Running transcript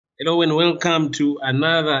Hello and welcome to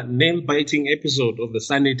another nail-biting episode of the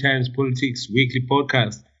Sunday Times Politics Weekly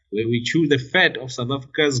Podcast, where we chew the fat of South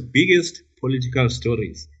Africa's biggest political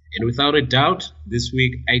stories. And without a doubt, this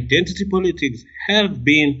week, identity politics have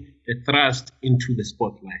been the thrust into the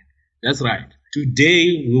spotlight. That's right.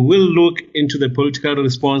 Today, we will look into the political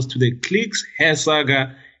response to the Clicks hair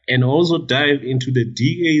saga and also dive into the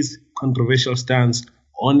DA's controversial stance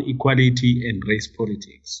on equality and race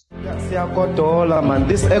politics. Man,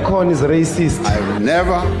 this econ is racist. I've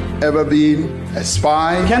never ever been a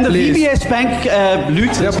spy. Can the VBS Bank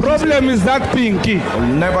loot? The problem is that pinky. I'll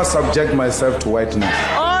never subject myself to whiteness.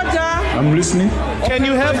 Order! I'm listening. Can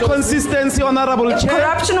you have consistency, Honorable Chair?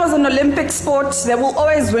 Corruption was an Olympic sport. They will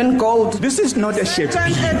always win gold. This is not a ship.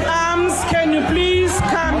 At arms, can you please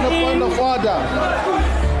come On the in? point of order.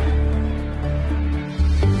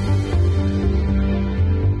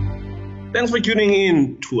 Thanks for tuning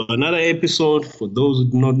in to another episode. For those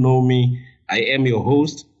who do not know me, I am your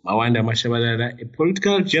host, Mawanda Mashabalala, a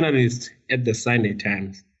political journalist at the Sunday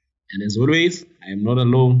Times. And as always, I am not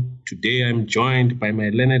alone. Today I'm joined by my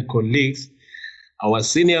learned colleagues, our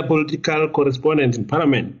senior political correspondent in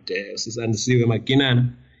Parliament, Susan Siwe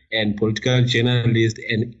Makinan, and political journalist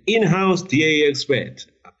and in-house DA expert,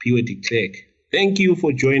 Apiwe de Klerk. Thank you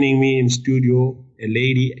for joining me in studio, a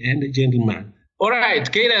lady and a gentleman. All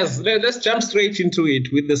right, Cadence, let's jump straight into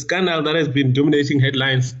it with the scandal that has been dominating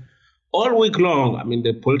headlines all week long. I mean,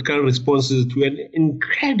 the political responses to an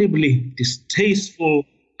incredibly distasteful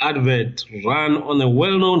advert run on a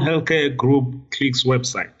well-known healthcare group Clicks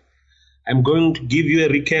website. I'm going to give you a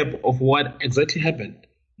recap of what exactly happened,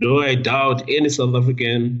 though I doubt any South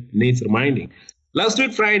African needs reminding. Last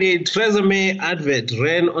week, Friday, Theresa May advert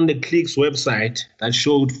ran on the Clicks website that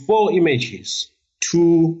showed 4 images,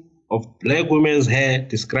 2 of black women's hair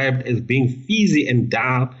described as being frizzy and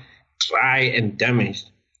dull, dry and damaged,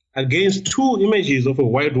 against 2 images of a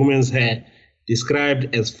white woman's hair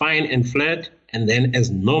described as fine and flat and then as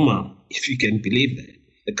normal, if you can believe that.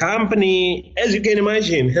 The company, as you can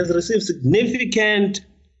imagine, has received significant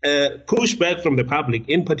pushback from the public,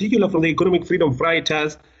 in particular from the economic freedom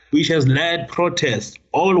fighters, which has led protests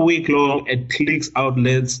all week long at Clicks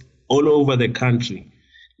outlets all over the country.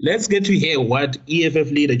 Let's get to hear what EFF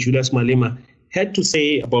leader Julius Malema had to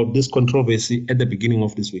say about this controversy at the beginning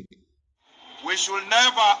of this week. We should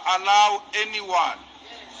never allow anyone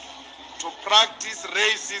to practice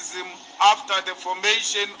racism after the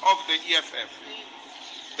formation of the EFF.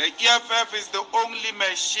 The EFF is the only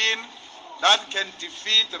machine that can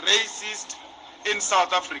defeat racists in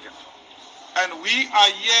South Africa. And we are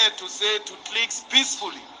here to say to Clicks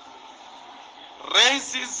peacefully,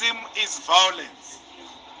 racism is violence.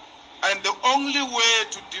 And the only way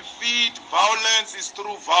to defeat violence is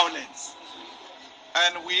through violence.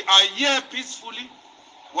 And we are here peacefully.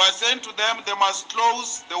 We are saying to them they must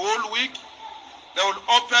close the whole week. They will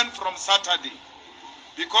open from Saturday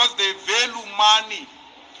because they value money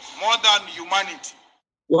more than humanity.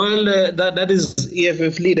 Well, that is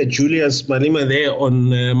EFF leader Julius Malema there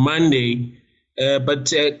on Monday.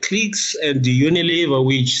 But Clicks and Unilever,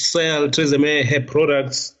 which sell Theresa May hair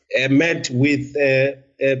products, met with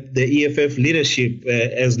the EFF leadership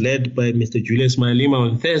as led by Mr. Julius Malema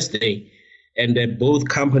on Thursday. And both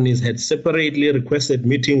companies had separately requested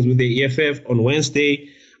meetings with the EFF on Wednesday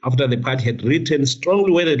after the party had written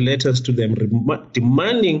strongly worded letters to them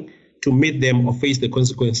demanding to meet them or face the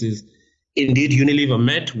consequences. Indeed, Unilever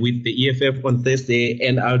met with the EFF on Thursday,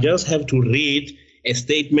 and I'll just have to read a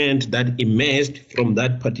statement that emerged from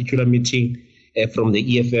that particular meeting from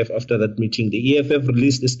the EFF after that meeting. The EFF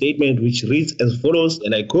released a statement which reads as follows,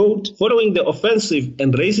 and I quote, "Following the offensive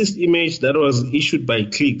and racist image that was issued by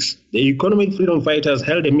Clicks, the economic freedom fighters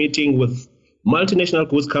held a meeting with multinational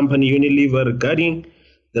goods company Unilever regarding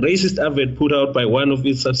the racist advert put out by one of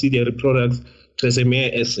its subsidiary products, Theresa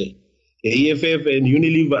May SA. The EFF and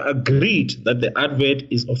Unilever agreed that the advert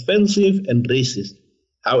is offensive and racist.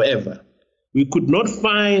 However, we could not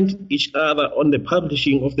find each other on the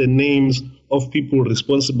publishing of the names of people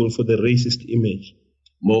responsible for the racist image.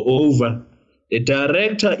 Moreover, the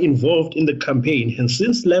director involved in the campaign has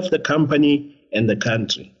since left the company and the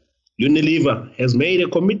country. Unilever has made a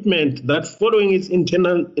commitment that following its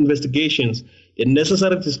internal investigations, the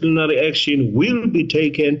necessary disciplinary action will be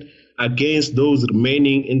taken against those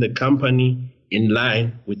remaining in the company in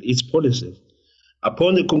line with its policies.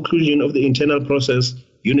 Upon the conclusion of the internal process,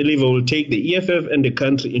 Unilever will take the EFF and the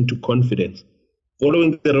country into confidence.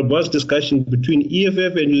 Following the robust discussion between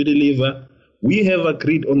EFF and Unilever, we have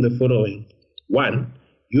agreed on the following. 1.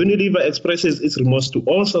 Unilever expresses its remorse to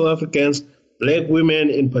all South Africans, black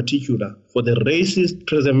women in particular, for the racist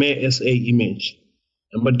Theresa May SA image.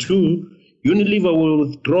 Number 2, Unilever will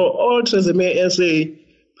withdraw all Tresemme SA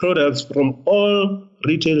products from all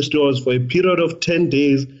retail stores for a period of 10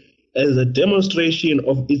 days as a demonstration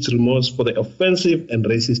of its remorse for the offensive and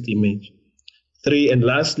racist image. 3, and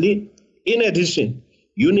lastly, in addition,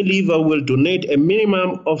 Unilever will donate a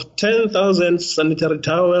minimum of 10,000 sanitary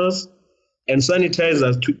towels and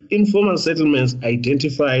sanitizers to informal settlements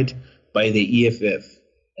identified by the EFF.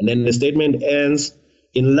 And then the statement ends,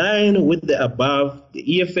 in line with the above,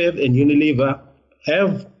 the EFF and Unilever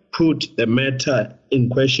have put the matter in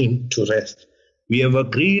question to rest. We have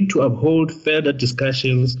agreed to uphold further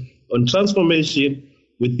discussions on transformation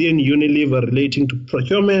within Unilever relating to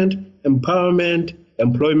procurement, empowerment,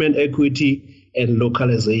 employment equity, and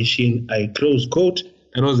localization. I close quote.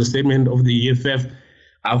 That was the statement of the EFF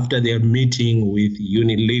after their meeting with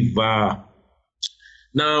Unilever.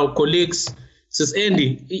 Now, colleagues, Sis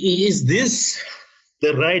Andy, is this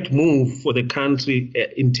the right move for the country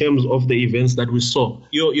in terms of the events that we saw?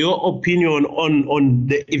 Your opinion on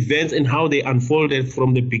the events and how they unfolded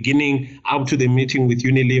from the beginning up to the meeting with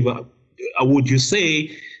Unilever. Would you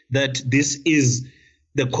say that this is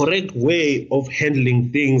the correct way of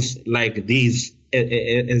handling things like these,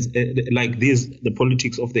 the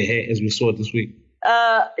politics of the hair, as we saw this week?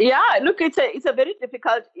 Look, it's a very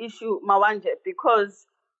difficult issue, Mawande, because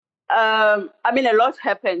a lot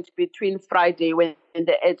happened between Friday when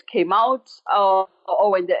the ad came out or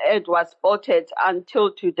when the ad was spotted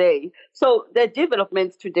until today. So the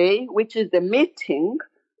developments today, which is the meeting,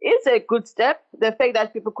 is a good step. The fact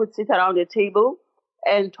that people could sit around a table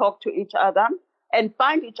and talk to each other and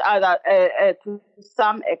find each other to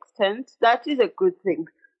some extent, that is a good thing.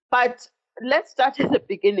 But let's start at the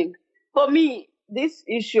beginning. For me, this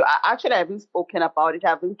issue, I haven't spoken about it, I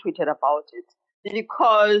haven't tweeted about it,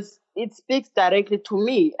 because it speaks directly to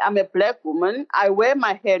me. I'm a black woman. I wear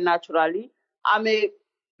my hair naturally. I'm a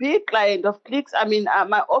big client of Clicks.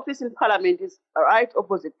 My office in Parliament is right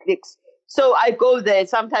opposite Clicks. So I go there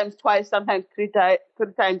sometimes twice, sometimes three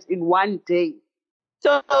times in one day.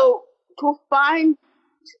 So to find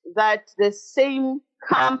that the same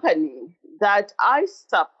company that I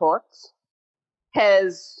support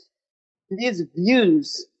has these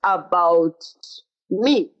views about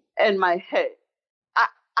me and my hair,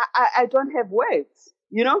 I don't have words,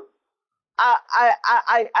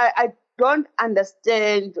 I don't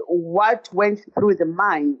understand what went through the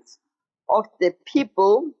minds of the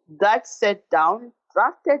people that sat down,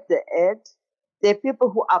 drafted the ad, the people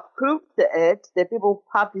who approved the ad, the people who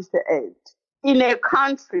published the ad, in a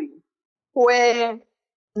country where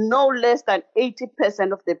no less than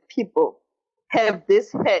 80% of the people have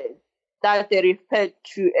this hair that they refer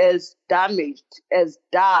to as damaged, as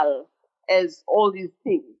dull, as all these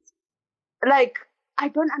things. Like, I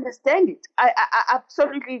don't understand it. I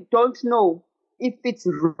absolutely don't know if it's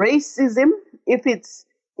racism, if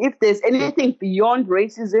there's anything beyond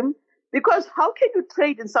racism, because how can you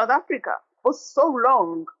trade in South Africa for so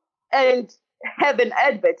long and have an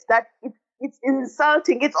advert that it's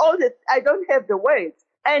insulting? It's all that, I don't have the words.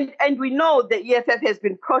 And we know the EFF has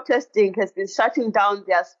been protesting, has been shutting down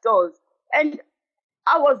their stores. And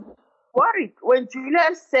I was worried when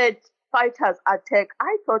Julia said fighters attack.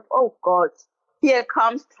 I thought, oh God, here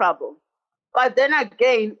comes trouble. But then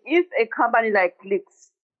again, if a company like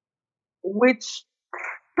Clicks, which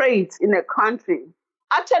trades in a country,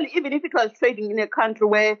 actually, even if it was trading in a country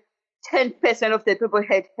where 10% of the people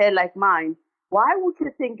had hair like mine, why would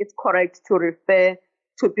you think it's correct to refer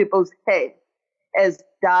to people's hair as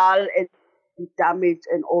dull and damaged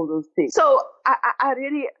and all those things? So I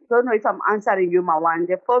really don't know if I'm answering you,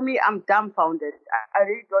 Mawande. For me, I'm dumbfounded. I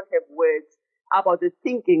really don't have words about the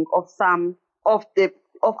thinking of some of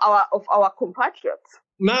our compatriots.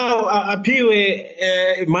 Now,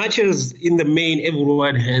 Apiwe, much as in the main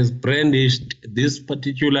everyone has brandished this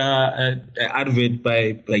particular advert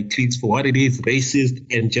by Clicks for what it is, racist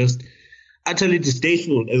and just utterly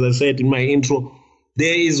distasteful, as I said in my intro,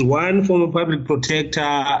 there is one former public protector,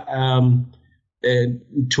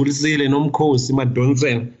 Thulisile Nomkhosi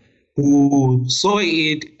Madonsela, who saw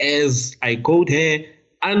it as, I quote her,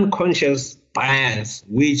 unconscious bias,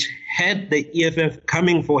 which had the EFF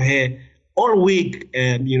coming for her all week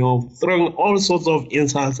and, throwing all sorts of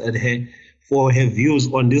insults at her for her views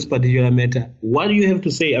on this particular matter. What do you have to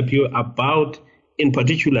say, Apio, about, in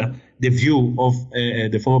particular, the view of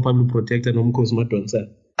the former public protector, Nomkhosi Madonsela?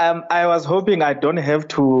 I was hoping I don't have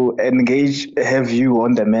to engage her view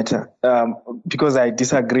on the matter because I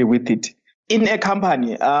disagree with it. In a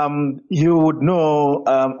company, you would know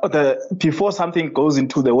before something goes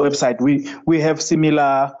into the website, we have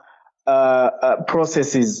similar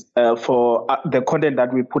processes for the content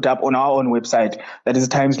that we put up on our own website, that is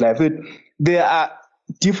Times Live. There are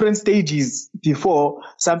different stages before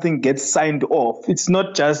something gets signed off. It's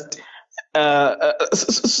not just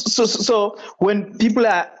so when people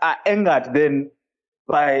are angered then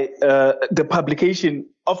by the publication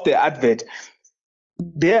of the advert,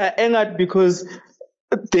 they are angered because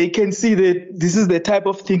they can see that this is the type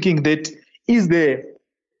of thinking that is there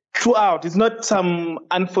throughout. It's not some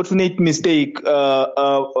unfortunate mistake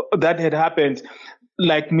that had happened,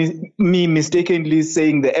 like me mistakenly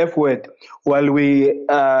saying the F word while we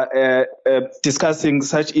discussing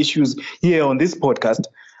such issues here on this podcast.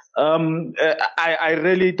 I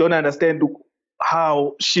really don't understand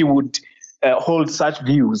how she would hold such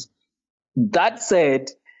views. That said,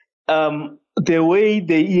 the way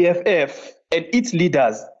the EFF and its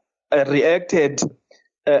leaders reacted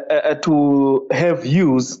to her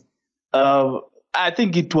views, I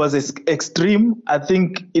think it was extreme. I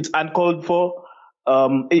think it's uncalled for.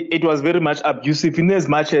 It was very much abusive in as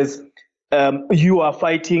much as you are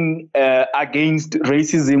fighting against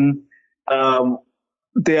racism.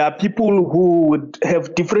 There are people who would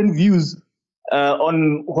have different views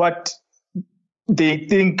on what they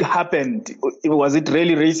think happened. Was it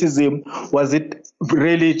really racism? Was it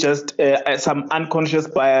really just some unconscious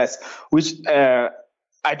bias, which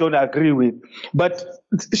I don't agree with? But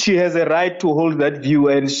she has a right to hold that view,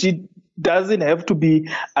 and she doesn't have to be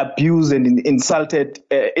abused and insulted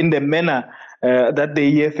in the manner that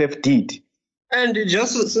the EFF did. And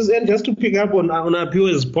just to pick up on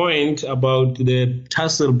Apiwa's point about the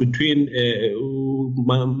tussle between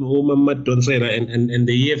Muhammad Donsera and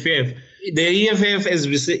the EFF. The EFF, as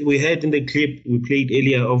we heard in the clip we played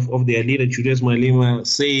earlier of their leader, Julius Malema,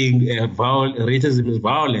 saying racism is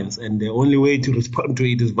violence, and the only way to respond to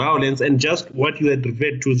it is violence. And just what you had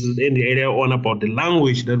referred to in the earlier on about the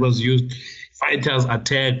language that was used, fighters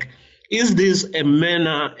attack. Is this a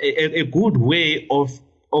manner, a good way of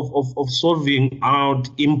solving out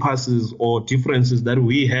impasses or differences that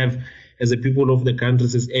we have as a people of the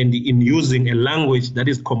countries, and in using a language that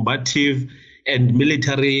is combative and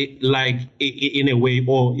military-like in a way,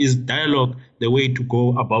 or is dialogue the way to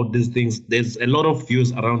go about these things? There's a lot of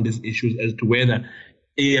views around these issues as to whether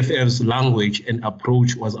EFF's language and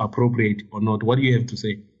approach was appropriate or not. What do you have to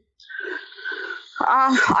say?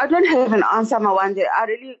 I don't have an answer, Mawande. I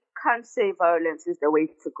really can't say violence is the way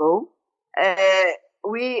to go.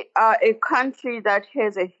 We are a country that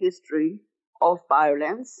has a history of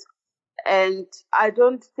violence, and I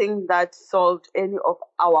don't think that solved any of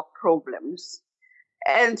our problems.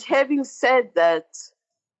 And having said that,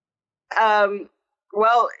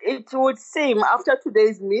 well, it would seem after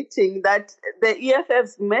today's meeting that the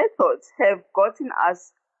EFF's methods have gotten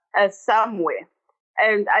us somewhere.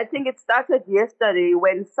 And I think it started yesterday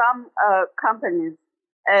when some companies,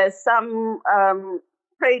 some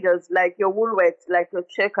traders like your Woolworths, like your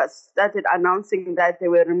Checkers, started announcing that they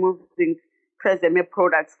were removing Trezeme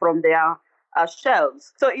products from their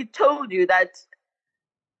shelves. So it told you that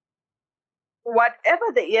whatever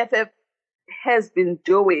the EFF has been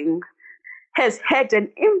doing has had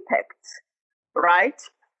an impact, right?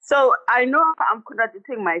 So I know I'm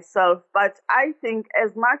contradicting myself, but I think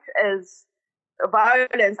as much as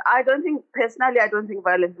violence, I don't think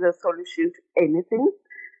violence is a solution to anything.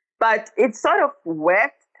 But it sort of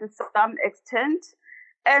worked to some extent.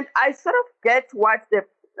 And I sort of get what the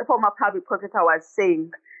former public prosecutor was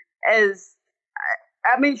saying.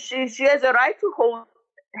 She has a right to hold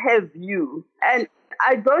her view. And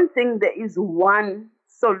I don't think there is one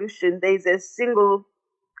solution. There is a single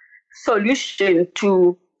solution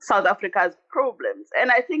to South Africa's problems.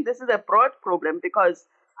 And I think this is a broad problem because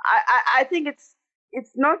I think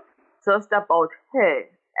it's not just about her.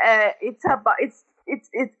 Hair in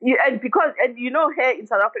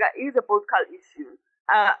South Africa is a political issue.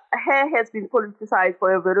 Hair has been politicized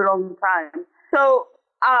for a very long time. So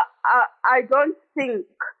I don't think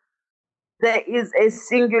there is a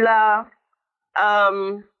singular,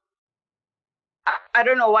 I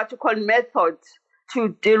don't know what to call method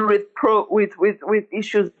to deal with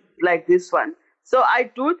issues like this one. So I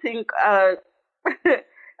do think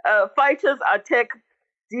fighters attack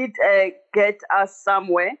did get us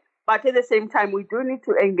somewhere. But at the same time, we do need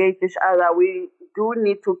to engage each other. We do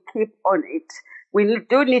need to keep on it. We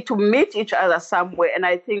do need to meet each other somewhere. And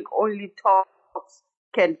I think only talks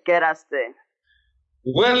can get us there.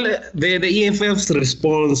 Well, the EFF's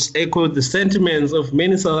response echoed the sentiments of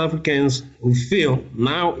many South Africans who feel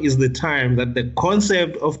now is the time that the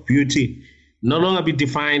concept of beauty no longer be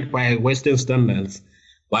defined by Western standards,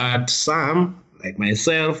 but some, like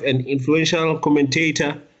myself, an influential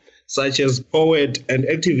commentator, such as poet and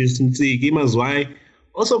activist Nsiki Mazwai,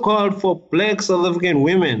 also called for Black South African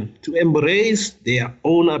women to embrace their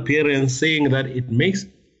own appearance, saying that it makes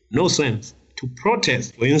no sense to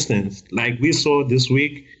protest, for instance, like we saw this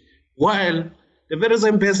week, while the very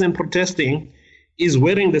same person protesting is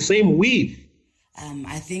wearing the same weave.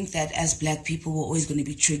 I think that as Black people, we're always going to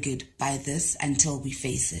be triggered by this until we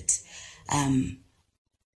face it.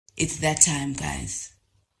 It's that time, guys.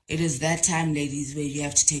 It is that time, ladies, where you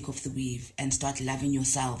have to take off the weave and start loving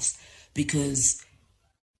yourselves, because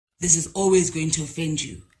this is always going to offend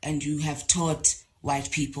you, and you have taught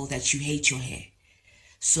white people that you hate your hair.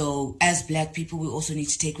 So as Black people, we also need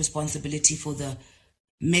to take responsibility for the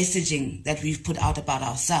messaging that we've put out about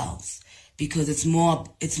ourselves, because it's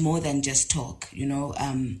more than just talk, you know.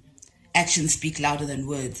 Actions speak louder than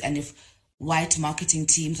words. And if white marketing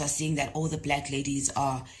teams are seeing that all the Black ladies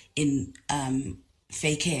are in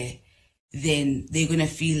fake hair, then they're going to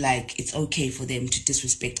feel like it's okay for them to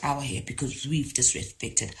disrespect our hair because we've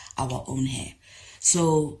disrespected our own hair.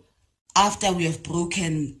 So after we have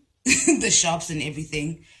broken the shops and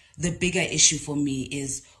everything, the bigger issue for me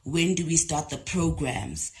is, when do we start the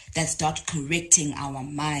programs that start correcting our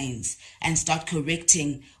minds and start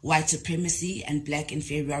correcting white supremacy and Black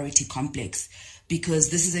inferiority complex? Because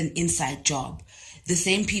this is an inside job. The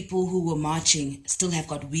same people who were marching still have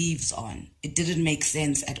got weaves on. It didn't make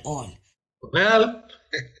sense at all. Well,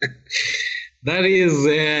 that is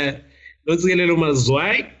Notsikelo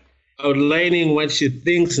Mazwai outlining what she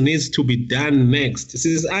thinks needs to be done next. This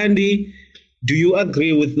is Andy. Do you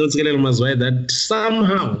agree with Notsikelo Mazwai that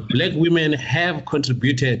somehow Black women have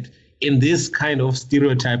contributed in this kind of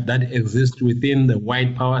stereotype that exists within the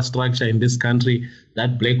white power structure in this country,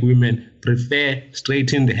 that Black women prefer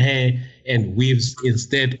straightened hair and weaves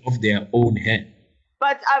instead of their own hair?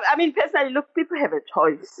 But I mean, personally, look, people have a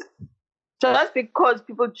choice. Just because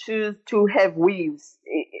people choose to have weaves,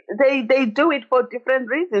 they do it for different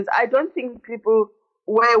reasons. I don't think people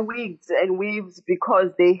wear wigs and weaves because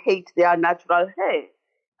they hate their natural hair.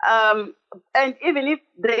 And even if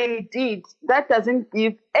they did, that doesn't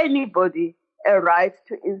give anybody a right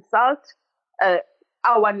to insult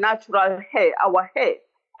our natural hair, our hair.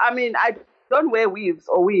 I mean, I don't wear weaves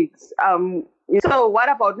or wigs. So what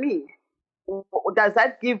about me? Does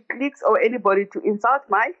that give clicks or anybody to insult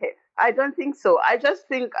my hair? I don't think so. I just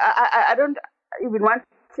think I don't even want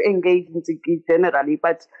to engage in Ziki generally,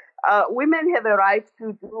 but women have a right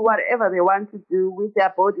to do whatever they want to do with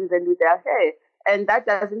their bodies and with their hair. And that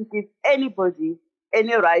doesn't give anybody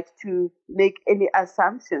any right to make any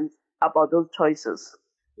assumptions about those choices.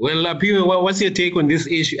 Well, Lapiwe, what's your take on this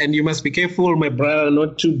issue? And you must be careful, my brother,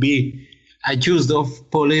 not to be accused of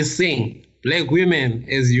policing Black women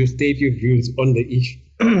as you state your views on the issue.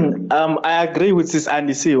 I agree with this,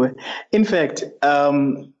 Andy Siwe. In fact,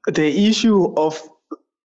 the issue of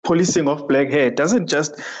policing of Black hair doesn't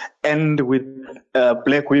just end with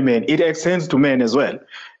Black women. It extends to men as well.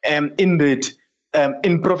 In that,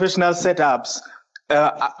 in professional setups,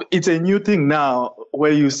 it's a new thing now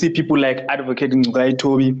where you see people like Advocate Nxumalo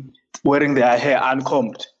Tobi wearing their hair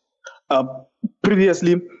uncombed.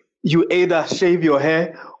 Previously, you either shave your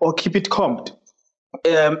hair or keep it combed.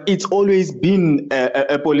 It's always been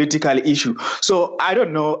a political issue. So I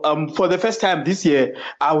don't know. For the first time this year,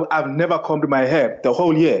 I've never combed my hair the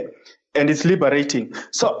whole year, and it's liberating.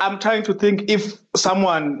 So I'm trying to think, if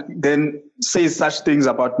someone then says such things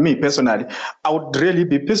about me personally, I would really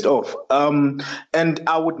be pissed off. And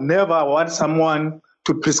I would never want someone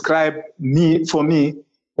to prescribe for me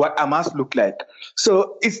what I must look like.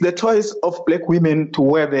 So it's the choice of Black women to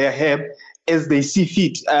wear their hair as they see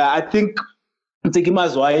fit. I think Nsiki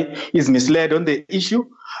Mazwai is misled on the issue.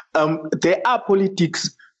 There are politics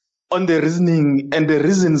on the reasoning and the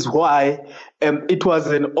reasons why it was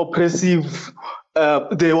an oppressive,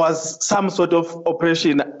 there was some sort of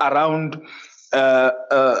oppression around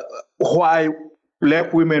why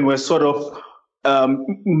Black women were sort of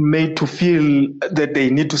made to feel that they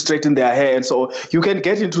need to straighten their hair. And so you can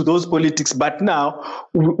get into those politics, but now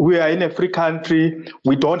we are in a free country.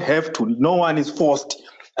 We don't have to. No one is forced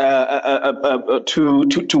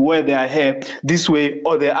to wear their hair this way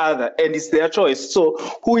or the other, and it's their choice. So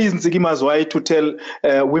who is Nsiki Mazwai to tell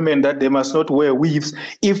women that they must not wear weaves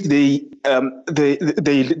if they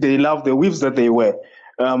love the weaves that they wear?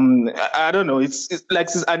 I don't know. It's like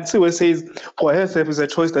Ansiwe says, for herself, it's a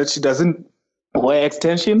choice that she doesn't wear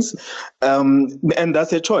extensions, and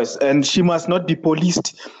that's a choice, and she must not be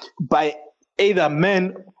policed by either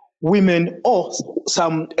men, women, or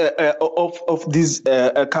some of these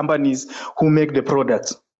companies who make the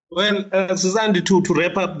products. Well, Suzanne, to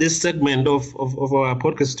wrap up this segment of our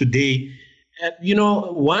podcast today,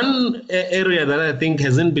 One area that I think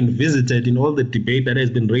hasn't been visited in all the debate that has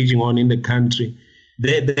been raging on in the country,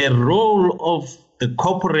 the role of the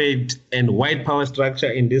corporate and white power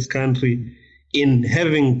structure in this country in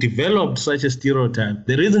having developed such a stereotype.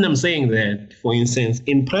 The reason I'm saying that, for instance,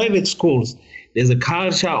 in private schools, there's a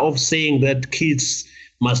culture of saying that kids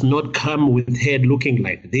must not come with head looking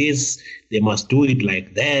like this. They must do it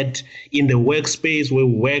like that. In the workspace where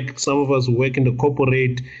we work, some of us work in the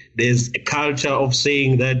corporate, there's a culture of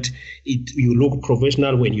saying that you look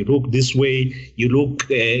professional when you look this way. You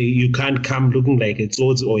can't come looking like a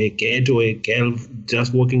clothes or a cat or a girl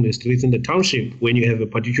just walking the streets in the township when you have a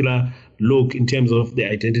particular look in terms of the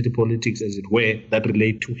identity politics, as it were, that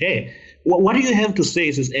relate to hair. What do you have to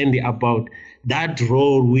say, Sis Andy, about that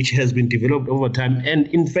role which has been developed over time? And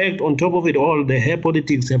in fact, on top of it all, the hair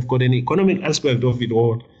politics have got an economic aspect of it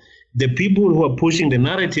all. The people who are pushing the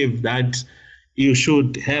narrative that you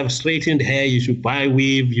should have straightened hair, you should buy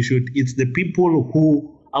weave, it's the people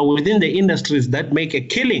who are within the industries that make a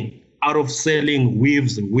killing out of selling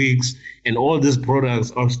weaves, wigs, and all these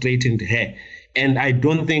products of straightened hair. And I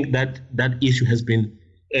don't think that that issue has been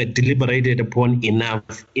deliberated upon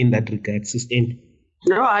enough in that regard, Sister Andy.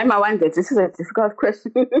 No, I'm a wonder. This is a difficult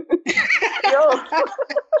question.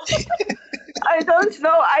 I don't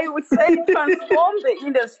know. I would say transform the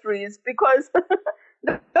industries, because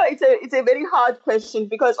it's a very hard question,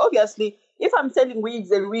 because obviously if I'm selling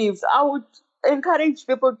wigs and weaves, I would encourage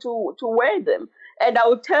people to wear them. And I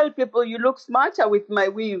would tell people, you look smarter with my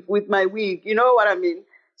weave, with my wig. You know what I mean?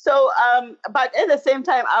 So, but at the same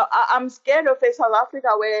time, I'm scared of a South Africa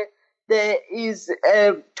where there is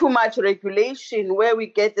too much regulation, where we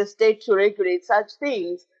get the state to regulate such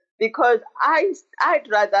things, because I'd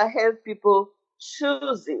rather have people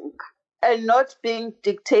choosing and not being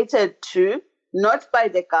dictated to, not by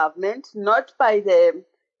the government, not by the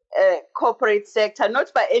corporate sector,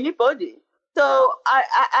 not by anybody. So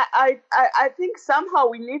I think somehow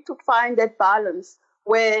we need to find that balance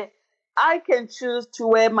where I can choose to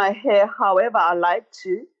wear my hair however I like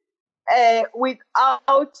to,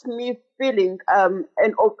 without me feeling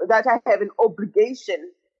that I have an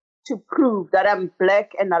obligation to prove that I'm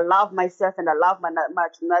black and I love myself and I love my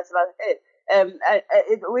natural hair,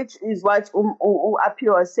 which is what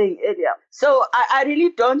Apio was saying earlier. So I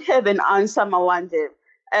really don't have an answer, Mawande,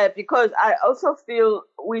 because I also feel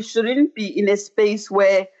we shouldn't be in a space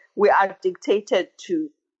where we are dictated to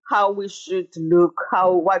how we should look,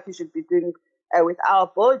 what we should be doing with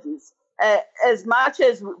our bodies. But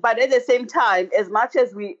at the same time, as much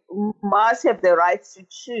as we must have the right to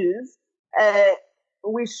choose,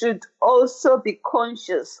 we should also be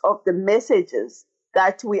conscious of the messages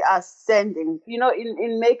that we are sending,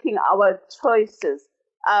 in making our choices.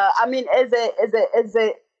 I mean, as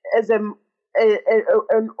an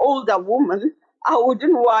older woman, I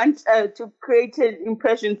wouldn't want to create an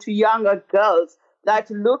impression to younger girls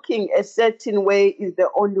that looking a certain way is the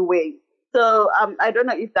only way. So I don't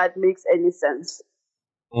know if that makes any sense.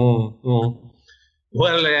 Well,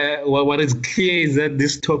 what is clear is that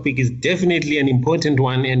this topic is definitely an important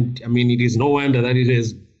one. And I mean, it is no wonder that it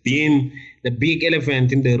has been the big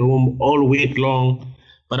elephant in the room all week long.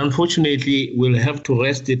 But unfortunately, we'll have to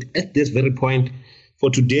rest it at this very point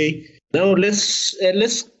for today. Now, let's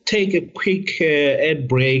take a quick ad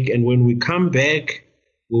break. And when we come back,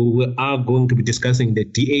 we are going to be discussing the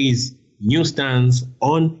DA's new stance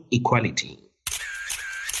on equality.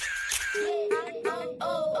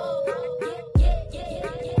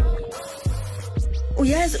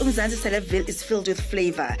 Yes, Umzansi Celebville is filled with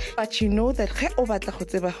flavor. But you know that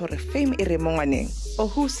fame or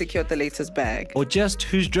who secured the latest bag. Or just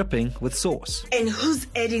who's dripping with sauce. And who's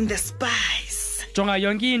adding the spice.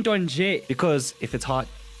 Because if it's hot,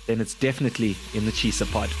 then it's definitely in the Chisa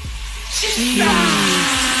pod.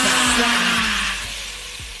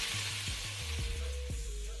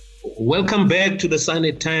 Welcome back to the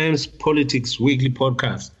Sunday Times Politics Weekly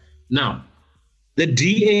Podcast. Now, the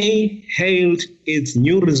DA hailed its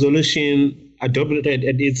new resolution adopted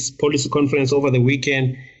at its policy conference over the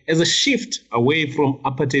weekend as a shift away from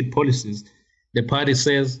apartheid policies. The party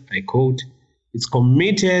says, I quote, it's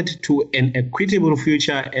committed to an equitable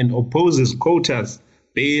future and opposes quotas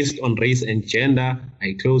based on race and gender,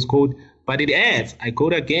 I close quote. But it adds, I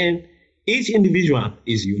quote again, each individual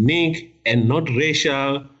is unique and not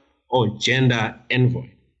racial or gender envoy.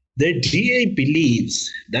 The DA believes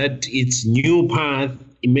that its new path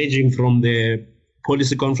emerging from the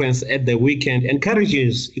policy conference at the weekend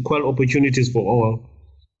encourages equal opportunities for all.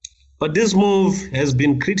 But this move has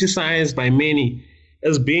been criticized by many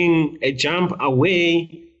as being a jump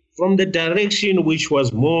away from the direction which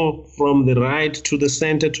was more from the right to the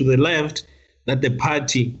center to the left that the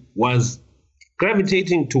party was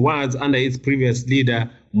gravitating towards under its previous leader,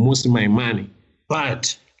 Mmusi Maimane.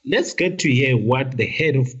 But let's get to hear what the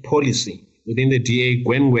head of policy within the DA,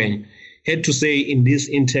 Gwen Ngwenya, had to say in this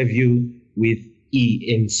interview with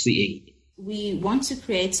ENCA. We want to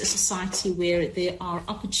create a society where there are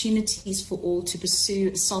opportunities for all to pursue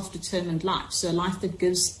a self-determined life, so a life that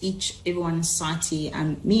gives everyone in society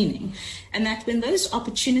meaning. And that when those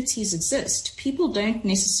opportunities exist, people don't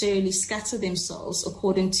necessarily scatter themselves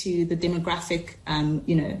according to the demographic,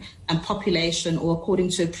 population or according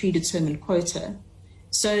to a predetermined quota.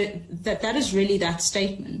 So that is really that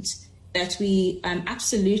statement, that we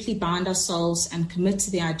absolutely bind ourselves and commit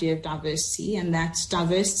to the idea of diversity, and that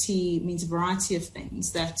diversity means a variety of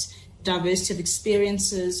things, that diversity of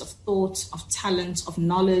experiences, of thought, of talent, of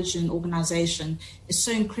knowledge and organization is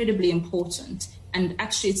so incredibly important. And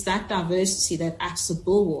actually, it's that diversity that acts as a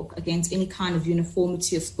bulwark against any kind of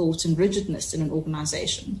uniformity of thought and rigidness in an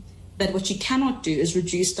organization. That what you cannot do is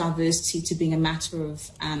reduce diversity to being a matter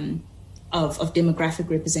of demographic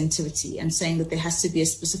representativity and saying that there has to be a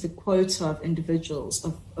specific quota of individuals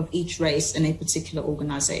of each race in a particular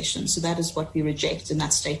organization. So that is what we reject in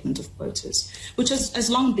that statement of quotas, which has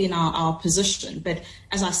long been our position. But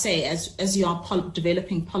as I say, as you are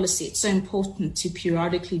developing policy, it's so important to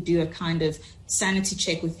periodically do a kind of sanity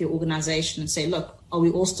check with your organization and say, look, are we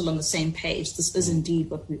all still on the same page? This is indeed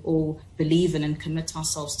what we all believe in and commit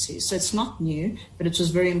ourselves to. So it's not new, but it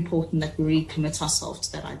was very important that we recommit ourselves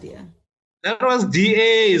to that idea. That was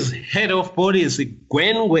DA's head of policy,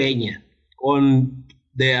 Gwen Ngwenya, on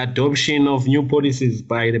the adoption of new policies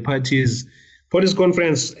by the party's policy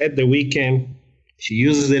conference at the weekend. She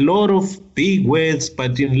uses a lot of big words,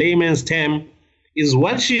 but in layman's term, is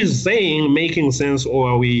what she's saying making sense, or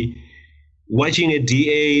are we watching a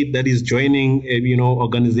DA that is joining,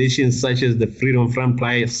 organizations such as the Freedom Front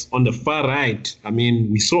Plus on the far right? I mean,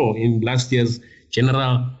 we saw in last year's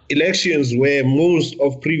general elections where most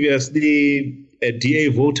of previously DA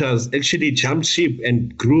voters actually jumped ship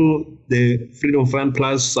and grew the Freedom Front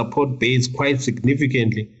Plus support base quite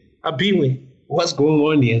significantly. Abiwe, what's going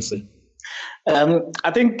on here, sir?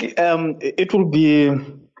 I think it will be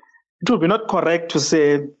not correct to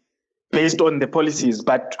say based on the policies,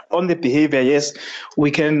 but on the behavior, yes,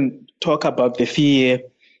 we can talk about the fear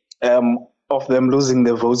of them losing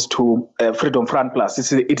the votes to Freedom Front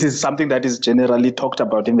Plus. It is something that is generally talked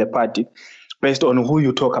about in the party based on who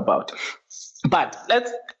you talk about. But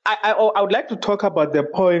I would like to talk about the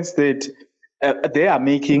points that they are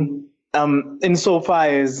making insofar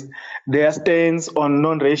as their stance on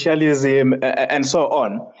non-racialism and so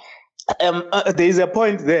on. There is a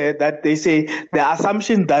point there that they say the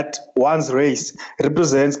assumption that one's race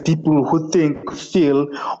represents people who think, feel,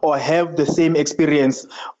 or have the same experience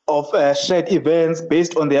of shared events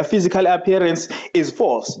based on their physical appearance is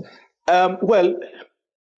false. Well,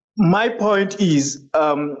 my point is,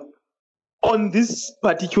 on this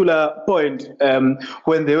particular point,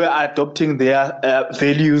 when they were adopting their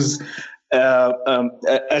values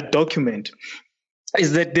document,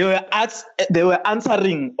 is that they were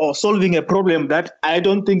answering or solving a problem that I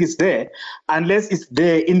don't think is there unless it's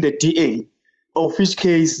there in the DA, of which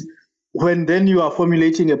case, when then you are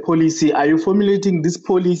formulating a policy, are you formulating this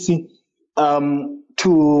policy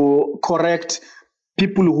to correct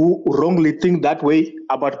people who wrongly think that way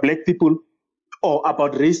about Black people or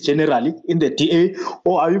about race generally in the DA,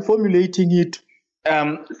 or are you formulating it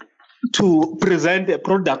to present a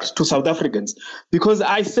product to South Africans? Because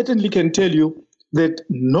I certainly can tell you that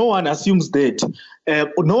no one assumes that,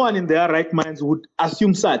 no one in their right minds would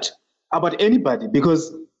assume such about anybody,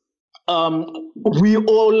 because we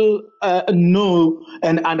all know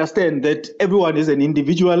and understand that everyone is an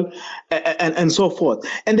individual and so forth.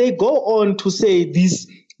 And they go on to say this,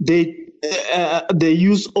 the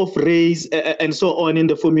use of race and so on in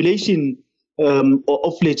the formulation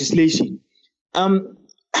of legislation. A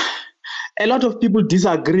lot of people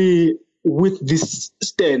disagree with this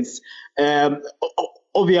stance.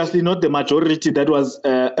 Obviously not the majority that was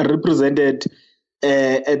represented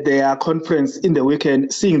at their conference in the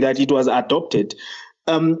weekend, seeing that it was adopted.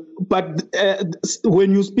 But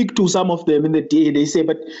when you speak to some of them in the DA, they say,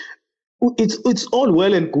 but it's all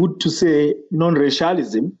well and good to say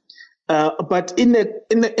non-racialism, but in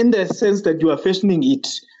the sense that you are fashioning it,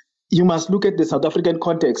 you must look at the South African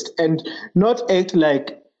context and not act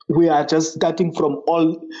like we are just starting from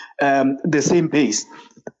all the same base.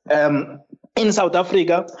 In South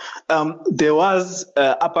Africa, there was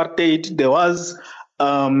apartheid, there was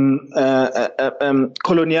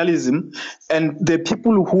colonialism, and the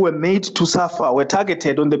people who were made to suffer were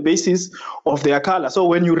targeted on the basis of their color. So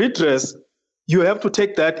when you redress, you have to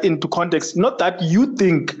take that into context. Not that you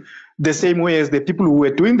think the same way as the people who were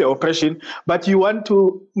doing the oppression, but you want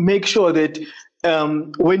to make sure that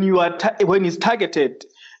when it's targeted,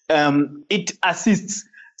 it assists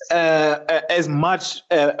as much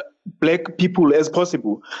black people as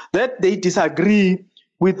possible. That they disagree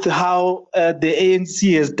with how the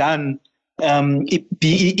ANC has done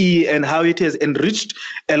BEE and how it has enriched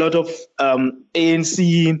a lot of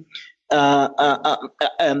ANC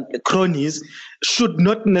cronies should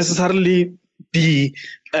not necessarily be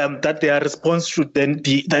that their response should then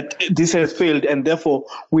be that this has failed and therefore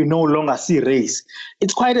we no longer see race.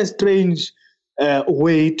 It's quite a strange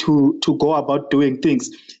way to go about doing things.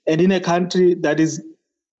 And in a country that is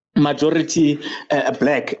majority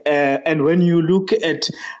black, and when you look at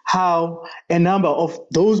how a number of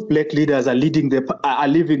those black leaders are leaving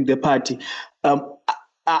the party,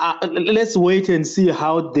 let's wait and see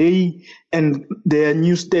how they and their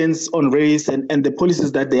new stance on race and the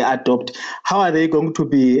policies that they adopt, how are they going to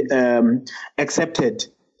be accepted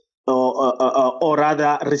or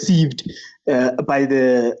rather received by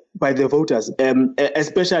the voters,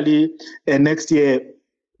 especially next year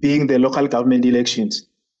being the local government elections.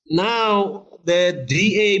 Now, the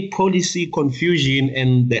DA policy confusion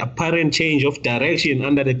and the apparent change of direction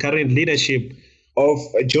under the current leadership of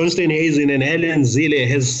John Steenhuisen and Helen Zille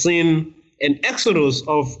has seen an exodus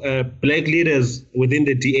of black leaders within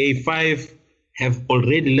the DA. 5 have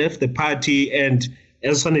already left the party, and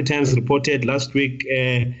as Sunday Times reported last week,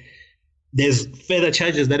 there's further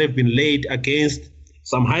charges that have been laid against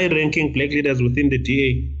some high-ranking black leaders within the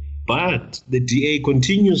DA. But the DA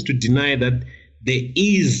continues to deny that there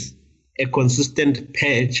is a consistent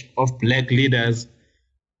patch of black leaders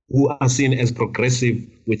who are seen as progressive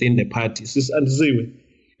within the party.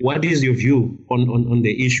 What is your view on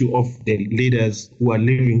the issue of the leaders who are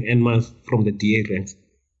leaving en masse from the DA ranks?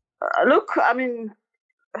 Look, I mean,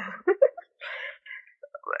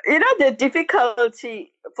 the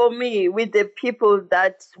difficulty for me with the people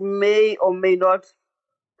that may or may not,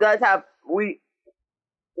 that we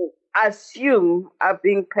assume are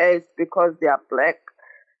being paged because they are black,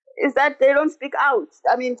 is that they don't speak out.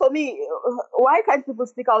 I mean, for me, why can't people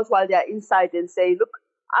speak out while they're inside and say, look,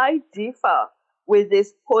 I differ with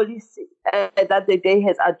this policy that the DA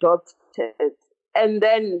has adopted, and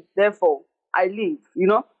then, therefore, I leave,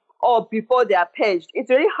 or before they are paged. It's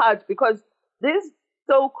very hard because these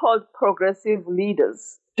so-called progressive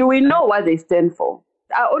leaders, do we know what they stand for?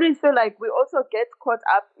 I always feel like we also get caught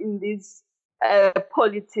up in these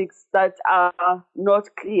politics that are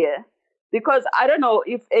not clear, because I don't know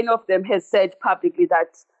if any of them has said publicly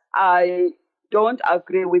that I don't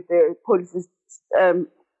agree with the policy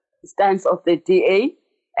stance of the DA,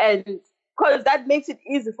 and because that makes it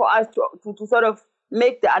easy for us to sort of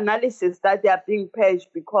make the analysis that they are being paged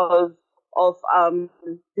because of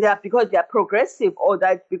they are progressive, or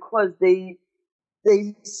that because they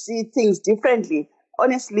see things differently.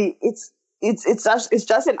 Honestly, it's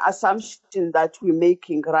just an assumption that we're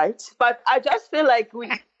making, right? But I just feel like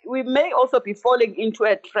we may also be falling into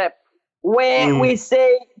a trap where we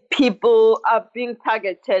say people are being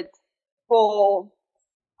targeted for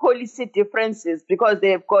policy differences because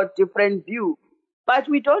they've got different views, but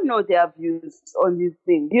we don't know their views on these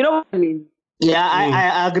things. You know what I mean? Yeah,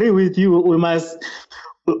 I agree with you. We must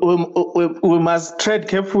tread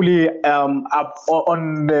carefully up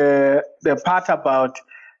on the part about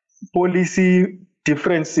policy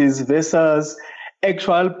differences versus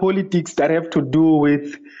actual politics that have to do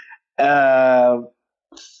with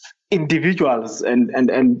individuals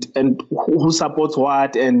and who supports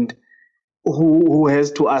what and who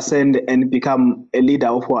has to ascend and become a leader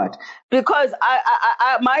of what. Because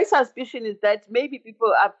my suspicion is that maybe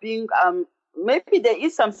people are being maybe there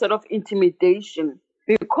is some sort of intimidation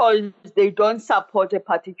because they don't support a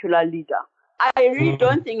particular leader. I really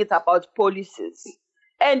don't think it's about policies.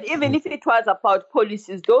 And even if it was about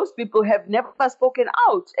policies, those people have never spoken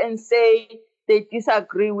out and say they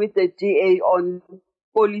disagree with the DA on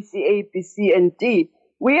policy A, B, C, and D.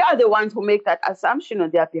 We are the ones who make that assumption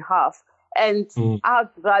on their behalf. And I'd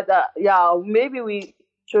rather, maybe we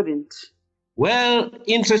shouldn't. Well,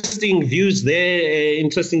 interesting views there,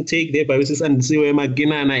 interesting take there by Mrs. Andisiwe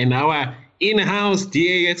Maginana, and our in-house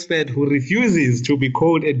DA expert who refuses to be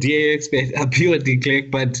called a DA expert, a pure de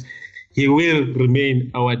Klerk, but he will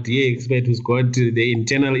remain our DA expert who's got the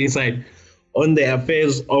internal insight on the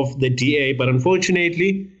affairs of the DA. But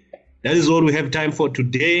unfortunately, that is all we have time for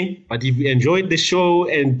today. But if you enjoyed the show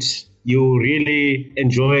and you really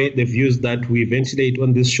enjoy the views that we ventilate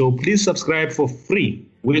on this show, please subscribe for free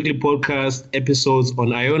weekly podcast episodes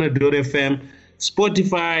on Iona.fm,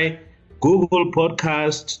 Spotify, Google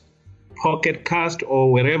Podcast, Pocket Cast,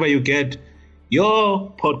 or wherever you get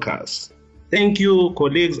your podcasts. Thank you,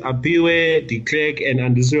 colleagues Apiwe, De Klerk, and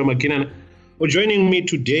Andisiwe Makinan, for joining me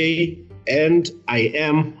today. And I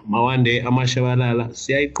am Mawande Amashabalala.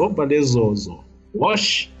 Siyayiqoba lezozo.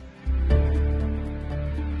 Wash.